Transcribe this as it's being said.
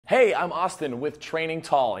Hey, I'm Austin with Training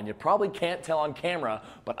Tall, and you probably can't tell on camera,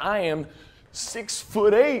 but I am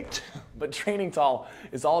 6'8". But Training Tall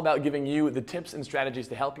is all about giving you the tips and strategies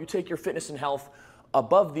to help you take your fitness and health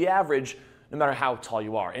above the average, no matter how tall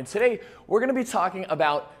you are. And today, we're gonna be talking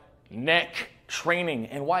about neck training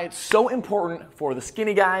and why it's so important for the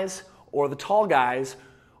skinny guys, or the tall guys,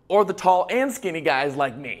 or the tall and skinny guys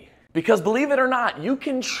like me. Because believe it or not, you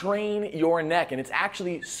can train your neck, and it's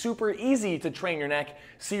actually super easy to train your neck,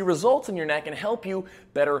 see results in your neck, and help you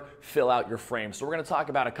better fill out your frame. So we're gonna talk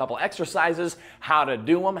about a couple exercises, how to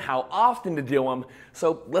do them, how often to do them.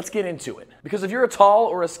 So let's get into it. Because if you're a tall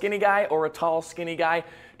or a skinny guy, or a tall skinny guy,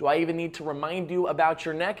 do I even need to remind you about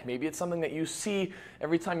your neck? Maybe it's something that you see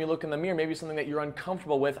every time you look in the mirror. Maybe something that you're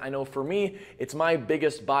uncomfortable with. I know for me, it's my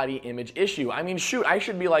biggest body image issue. I mean, shoot, I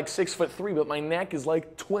should be like 6'3", but my neck is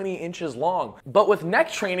like 20 inches long. But with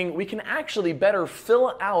neck training, we can actually better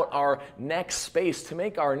fill out our neck space to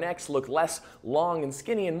make our necks look less long and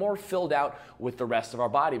skinny and more filled out with the rest of our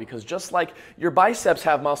body. Because just like your biceps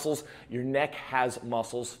have muscles, your neck has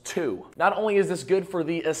muscles too. Not only is this good for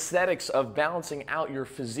the aesthetics of balancing out your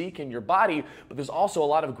physique and your body, but there's also a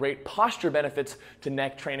lot of great posture benefits to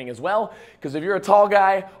neck training as well. Because if you're a tall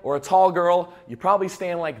guy or a tall girl, you probably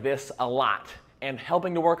stand like this a lot. And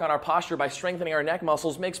helping to work on our posture by strengthening our neck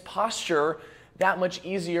muscles makes posture that much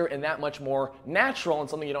easier and that much more natural and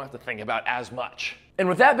something you don't have to think about as much. And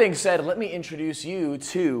with that being said, let me introduce you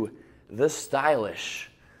to the stylish,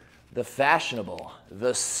 the fashionable,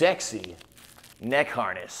 the sexy neck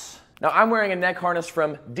harness. Now, I'm wearing a neck harness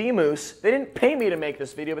from DMOOSE. They didn't pay me to make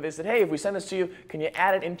this video, but they said, hey, if we send this to you, can you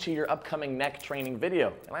add it into your upcoming neck training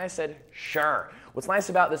video? And I said, sure. What's nice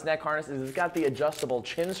about this neck harness is it's got the adjustable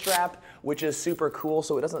chin strap, which is super cool,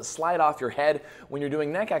 so it doesn't slide off your head when you're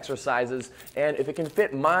doing neck exercises. And if it can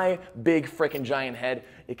fit my big frickin' giant head,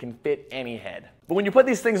 it can fit any head. But when you put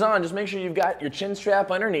these things on, just make sure you've got your chin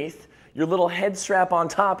strap underneath, your little head strap on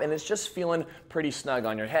top, and it's just feeling pretty snug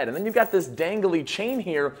on your head. And then you've got this dangly chain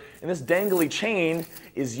here, and this dangly chain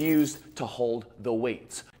is used to hold the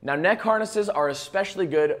weights. Now, neck harnesses are especially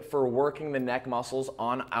good for working the neck muscles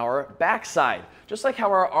on our backside. Just like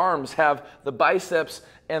how our arms have the biceps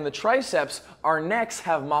and the triceps, our necks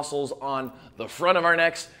have muscles on the front of our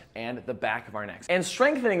necks and the back of our necks. And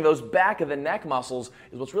strengthening those back of the neck muscles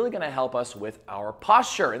is what's really gonna help us with our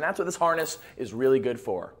posture, and that's what this harness is really good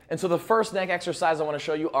for. And so the first neck exercise I wanna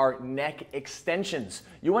show you are neck extensions.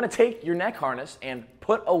 You wanna take your neck harness and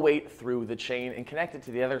put a weight through the chain and connect it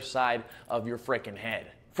to the other side of your frickin' head.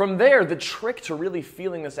 From there, the trick to really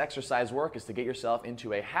feeling this exercise work is to get yourself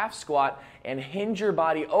into a half squat and hinge your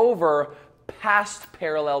body over past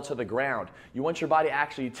parallel to the ground. You want your body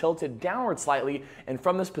actually tilted downward slightly, and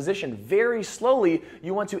from this position, very slowly,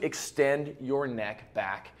 you want to extend your neck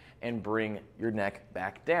back and bring your neck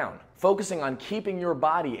back down. Focusing on keeping your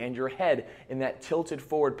body and your head in that tilted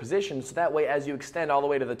forward position, so that way as you extend all the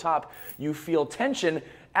way to the top, you feel tension,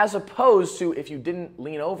 as opposed to if you didn't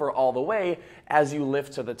lean over all the way, as you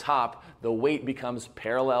lift to the top, the weight becomes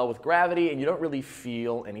parallel with gravity and you don't really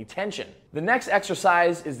feel any tension. The next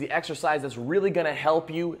exercise is the exercise that's really gonna help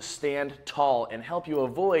you stand tall and help you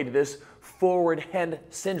avoid this forward head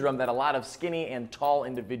syndrome that a lot of skinny and tall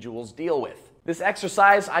individuals deal with. This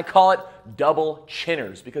exercise, I call it double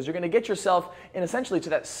chinners, because you're gonna get yourself in essentially to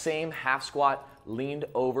that same half squat, leaned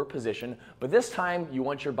over position, but this time you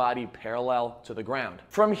want your body parallel to the ground.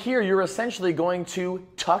 From here, you're essentially going to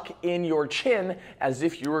tuck in your chin as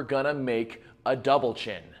if you were gonna make a double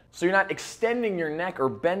chin. So you're not extending your neck or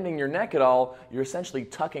bending your neck at all, you're essentially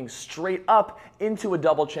tucking straight up into a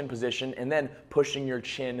double chin position and then pushing your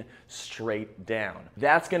chin straight down.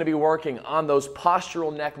 That's gonna be working on those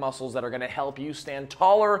postural neck muscles that are gonna help you stand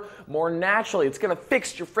taller more naturally. It's gonna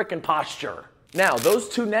fix your frickin' posture. Now, those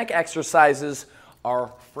two neck exercises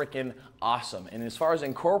are frickin' awesome. And as far as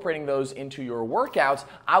incorporating those into your workouts,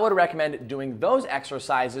 I would recommend doing those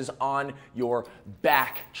exercises on your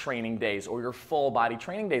back training days or your full body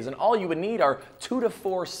training days. And all you would need are 2 to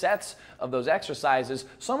 4 sets of those exercises,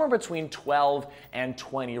 somewhere between 12 and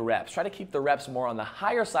 20 reps. Try to keep the reps more on the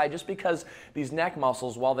higher side, just because these neck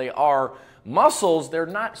muscles, while they are muscles, they're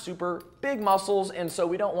not super big muscles, and so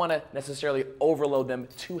we don't want to necessarily overload them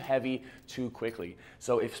too heavy too quickly.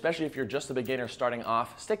 So especially if you're just a beginner starting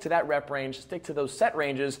off, stick to that rep range, stick to those set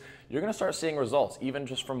ranges. You're going to start seeing results, even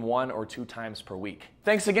just from 1 or 2 times per week.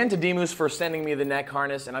 Thanks again to DMOOSE for sending me the neck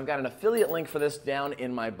harness, and I've got an affiliate link for this down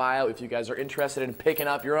in my bio if you guys are interested in picking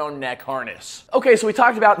up your own neck harness. Okay, so we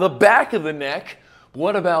talked about the back of the neck.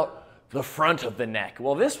 What about the front of the neck?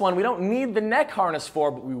 Well, this one we don't need the neck harness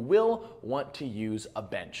for, but we will want to use a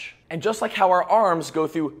bench. And just like how our arms go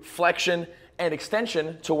through flexion and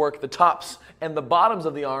extension to work the tops and the bottoms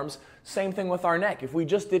of the arms. Same thing with our neck. If we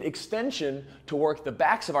just did extension to work the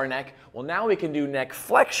backs of our neck, well, now we can do neck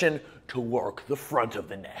flexion to work the front of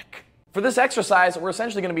the neck. For this exercise, we're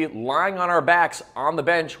essentially going to be lying on our backs on the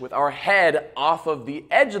bench with our head off of the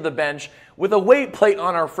edge of the bench with a weight plate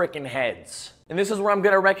on our freaking heads. And this is where I'm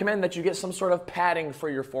going to recommend that you get some sort of padding for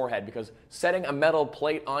your forehead, because setting a metal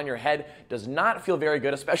plate on your head does not feel very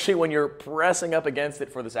good, especially when you're pressing up against it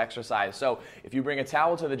for this exercise. So if you bring a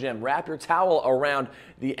towel to the gym, wrap your towel around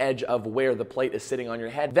the edge of where the plate is sitting on your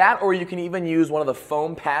head. That, or you can even use one of the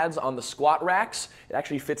foam pads on the squat racks. It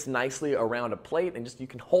actually fits nicely around a plate, and you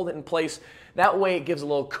can hold it in place. That way it gives a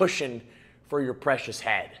little cushion for your precious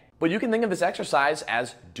head. But you can think of this exercise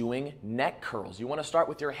as doing neck curls. You want to start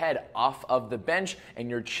with your head off of the bench and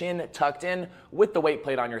your chin tucked in with the weight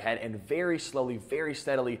plate on your head, and very slowly, very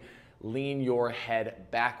steadily lean your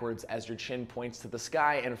head backwards as your chin points to the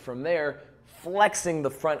sky, and from there, flexing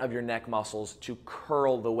the front of your neck muscles to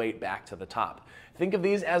curl the weight back to the top. Think of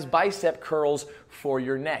these as bicep curls for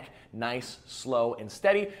your neck. Nice, slow, and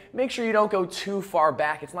steady. Make sure you don't go too far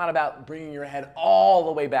back. It's not about bringing your head all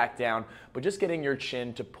the way back down, but just getting your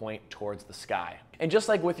chin to point towards the sky. And just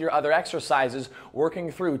like with your other exercises,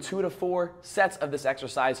 working through 2 to 4 sets of this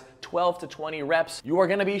exercise, 12 to 20 reps, you are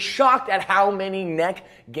going to be shocked at how many neck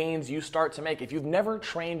gains you start to make. If you've never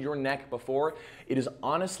trained your neck before, it is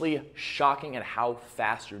honestly shocking at how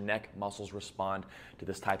fast your neck muscles respond to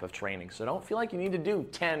this type of training. So don't feel like you need to do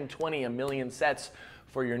 10, 20, a million sets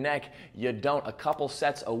for your neck. You don't. A couple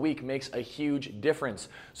sets a week makes a huge difference.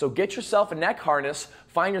 So get yourself a neck harness,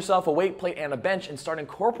 find yourself a weight plate and a bench, and start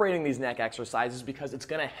incorporating these neck exercises, because it's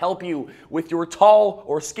going to help you with your tall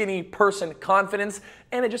or skinny person confidence,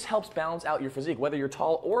 and it just helps balance out your physique. Whether you're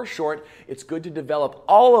tall or short, it's good to develop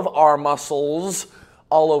all of our muscles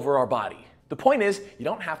all over our body. The point is, you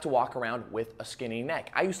don't have to walk around with a skinny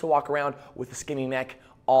neck. I used to walk around with a skinny neck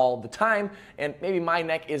all the time, and maybe my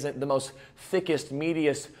neck isn't the most thickest,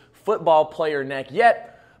 meatiest football player neck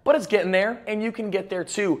yet, but it's getting there, and you can get there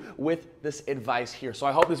too with this advice here. So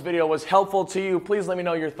I hope this video was helpful to you. Please let me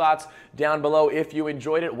know your thoughts down below if you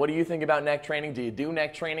enjoyed it. What do you think about neck training? Do you do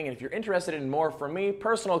neck training? And if you're interested in more from me,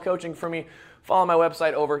 personal coaching from me, follow my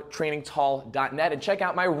website over trainingtall.net and check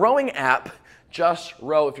out my rowing app, Just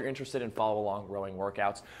Row, if you're interested in follow along rowing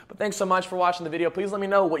workouts. But thanks so much for watching the video. Please let me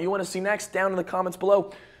know what you want to see next down in the comments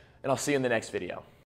below, and I'll see you in the next video.